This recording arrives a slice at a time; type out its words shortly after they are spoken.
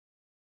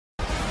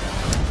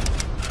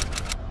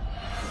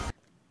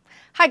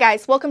Hi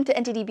guys, welcome to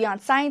NTD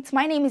Beyond Science.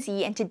 My name is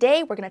Yi, and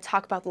today we're going to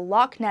talk about the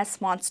Loch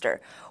Ness Monster,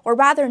 or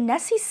rather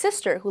Nessie's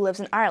sister who lives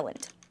in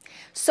Ireland.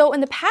 So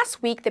in the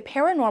past week, the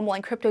paranormal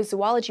and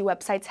cryptozoology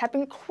websites have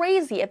been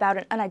crazy about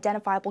an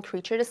unidentifiable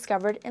creature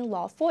discovered in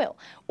Loch Foyle,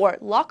 or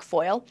Loch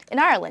Foyle, in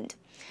Ireland.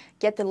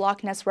 Get the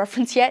Loch Ness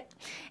reference yet?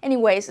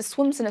 Anyways, it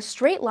swims in a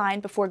straight line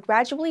before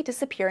gradually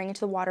disappearing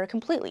into the water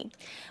completely.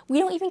 We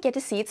don't even get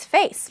to see its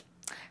face.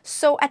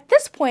 So at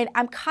this point,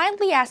 I'm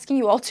kindly asking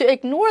you all to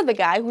ignore the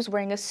guy who's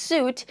wearing a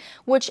suit,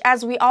 which,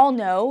 as we all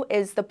know,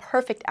 is the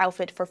perfect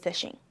outfit for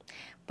fishing.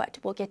 But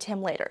we'll get to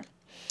him later.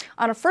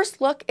 On a first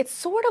look, it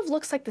sort of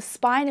looks like the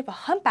spine of a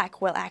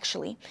humpback whale,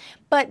 actually.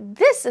 But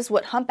this is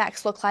what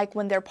humpbacks look like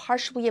when they're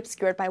partially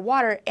obscured by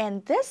water,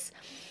 and this,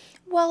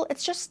 well,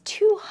 it's just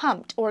too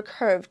humped or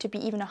curved to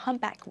be even a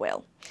humpback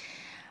whale.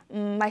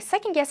 My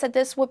second guess at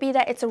this would be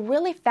that it's a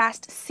really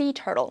fast sea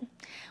turtle.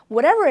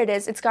 Whatever it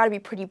is, it's got to be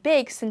pretty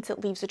big since it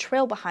leaves a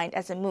trail behind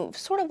as it moves,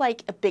 sort of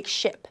like a big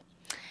ship,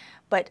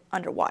 but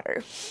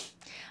underwater.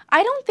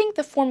 I don't think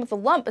the form of the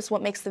lump is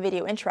what makes the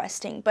video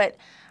interesting, but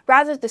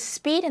rather the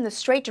speed and the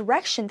straight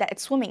direction that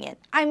it's swimming in.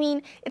 I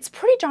mean, it's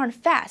pretty darn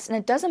fast and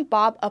it doesn't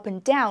bob up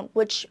and down,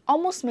 which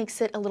almost makes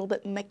it a little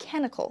bit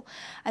mechanical.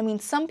 I mean,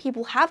 some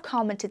people have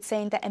commented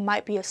saying that it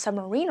might be a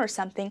submarine or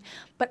something,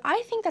 but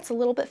I think that's a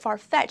little bit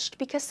far-fetched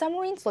because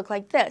submarines look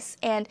like this,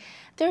 and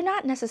they're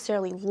not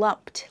necessarily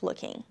lumped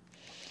looking.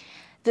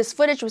 This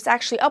footage was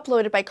actually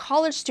uploaded by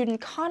college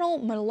student Connell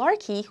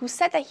Malarkey, who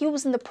said that he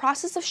was in the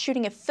process of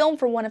shooting a film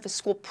for one of his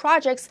school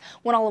projects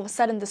when all of a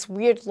sudden this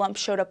weird lump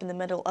showed up in the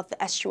middle of the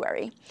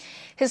estuary.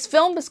 His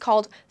film is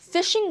called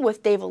Fishing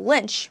with David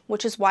Lynch,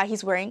 which is why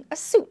he's wearing a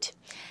suit.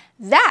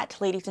 That,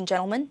 ladies and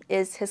gentlemen,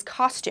 is his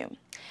costume.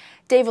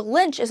 David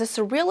Lynch is a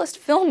surrealist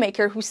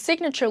filmmaker whose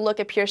signature look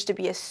appears to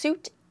be a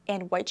suit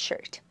and white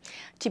shirt.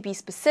 To be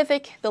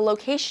specific, the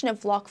location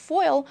of Loch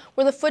Foyle,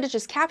 where the footage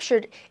is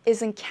captured,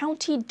 is in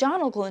County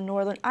Donegal in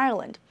Northern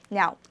Ireland.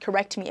 Now,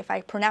 correct me if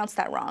I pronounce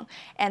that wrong,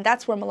 and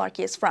that's where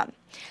Malarkey is from.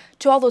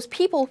 To all those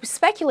people who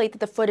speculate that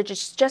the footage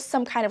is just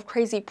some kind of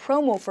crazy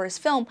promo for his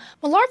film,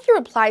 Malarkey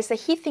replies that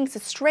he thinks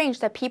it's strange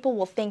that people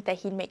will think that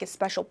he'd make a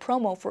special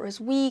promo for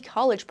his wee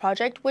college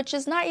project, which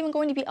is not even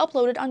going to be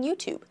uploaded on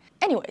YouTube.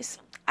 Anyways,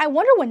 I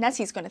wonder what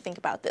Nessie's going to think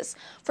about this.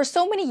 For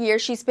so many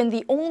years, she's been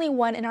the only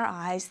one in our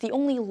eyes, the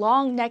only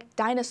long-necked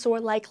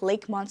dinosaur-like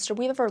lake monster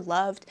we've ever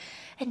loved,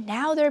 and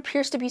now there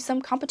appears to be some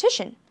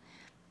competition.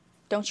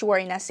 Don't you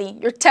worry, Nessie,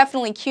 you're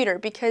definitely cuter,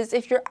 because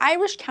if your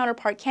Irish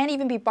counterpart can't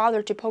even be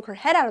bothered to poke her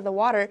head out of the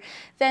water,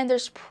 then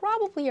there's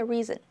probably a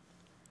reason.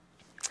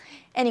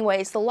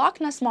 Anyways, the Loch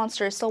Ness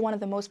Monster is still one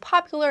of the most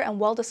popular and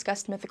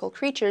well-discussed mythical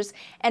creatures,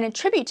 and in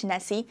tribute to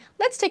Nessie,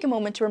 let's take a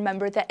moment to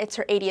remember that it's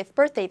her 80th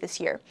birthday this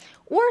year,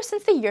 or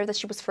since the year that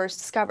she was first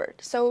discovered,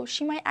 so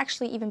she might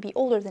actually even be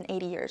older than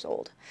 80 years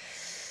old.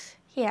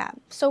 Yeah,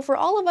 so for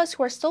all of us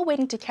who are still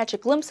waiting to catch a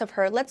glimpse of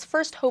her, let's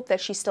first hope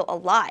that she's still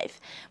alive.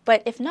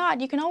 But if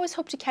not, you can always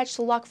hope to catch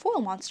the Loch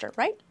Foyle monster,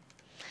 right?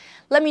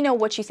 Let me know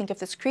what you think of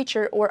this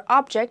creature or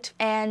object,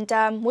 and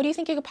what do you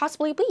think it could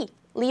possibly be?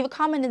 Leave a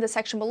comment in the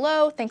section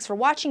below. Thanks for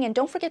watching, and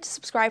don't forget to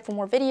subscribe for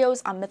more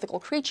videos on mythical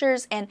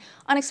creatures and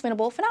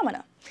unexplainable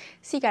phenomena.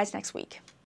 See you guys next week.